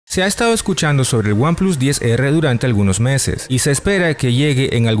Se ha estado escuchando sobre el OnePlus 10R durante algunos meses y se espera que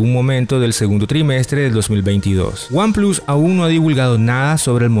llegue en algún momento del segundo trimestre del 2022. OnePlus aún no ha divulgado nada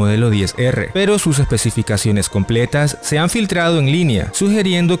sobre el modelo 10R, pero sus especificaciones completas se han filtrado en línea,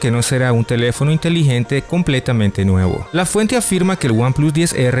 sugiriendo que no será un teléfono inteligente completamente nuevo. La fuente afirma que el OnePlus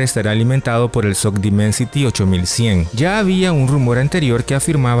 10R estará alimentado por el SoC Dimensity 8100. Ya había un rumor anterior que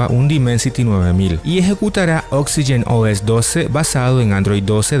afirmaba un Dimensity 9000 y ejecutará Oxygen OS 12 basado en Android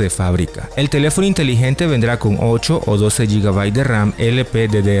 12 de fábrica. El teléfono inteligente vendrá con 8 o 12 GB de RAM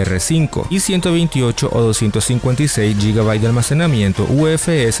LPDDR5 y 128 o 256 GB de almacenamiento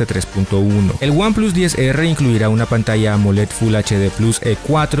UFS 3.1. El OnePlus 10R incluirá una pantalla AMOLED Full HD Plus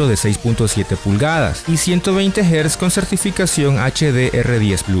E4 de 6.7 pulgadas y 120 Hz con certificación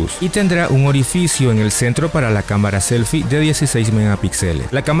HDR10 Plus y tendrá un orificio en el centro para la cámara selfie de 16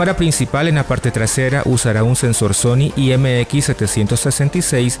 megapíxeles. La cámara principal en la parte trasera usará un sensor Sony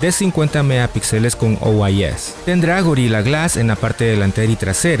IMX766 de 50 megapíxeles con OIS. Tendrá Gorilla Glass en la parte delantera y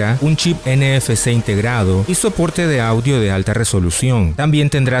trasera, un chip NFC integrado y soporte de audio de alta resolución. También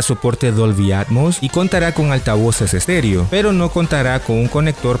tendrá soporte Dolby Atmos y contará con altavoces estéreo, pero no contará con un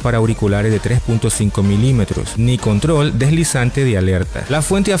conector para auriculares de 3.5 milímetros ni control deslizante de alerta. La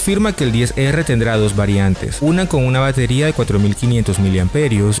fuente afirma que el 10R tendrá dos variantes, una con una batería de 4500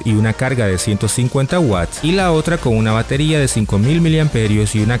 mAh y una carga de 150 watts y la otra con una batería de 5000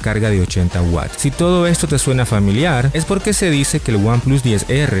 mAh y una carga de 80 watts. Si todo esto te suena familiar, es porque se dice que el OnePlus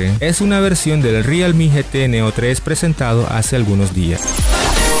 10R es una versión del Realme GT Neo 3 presentado hace algunos días.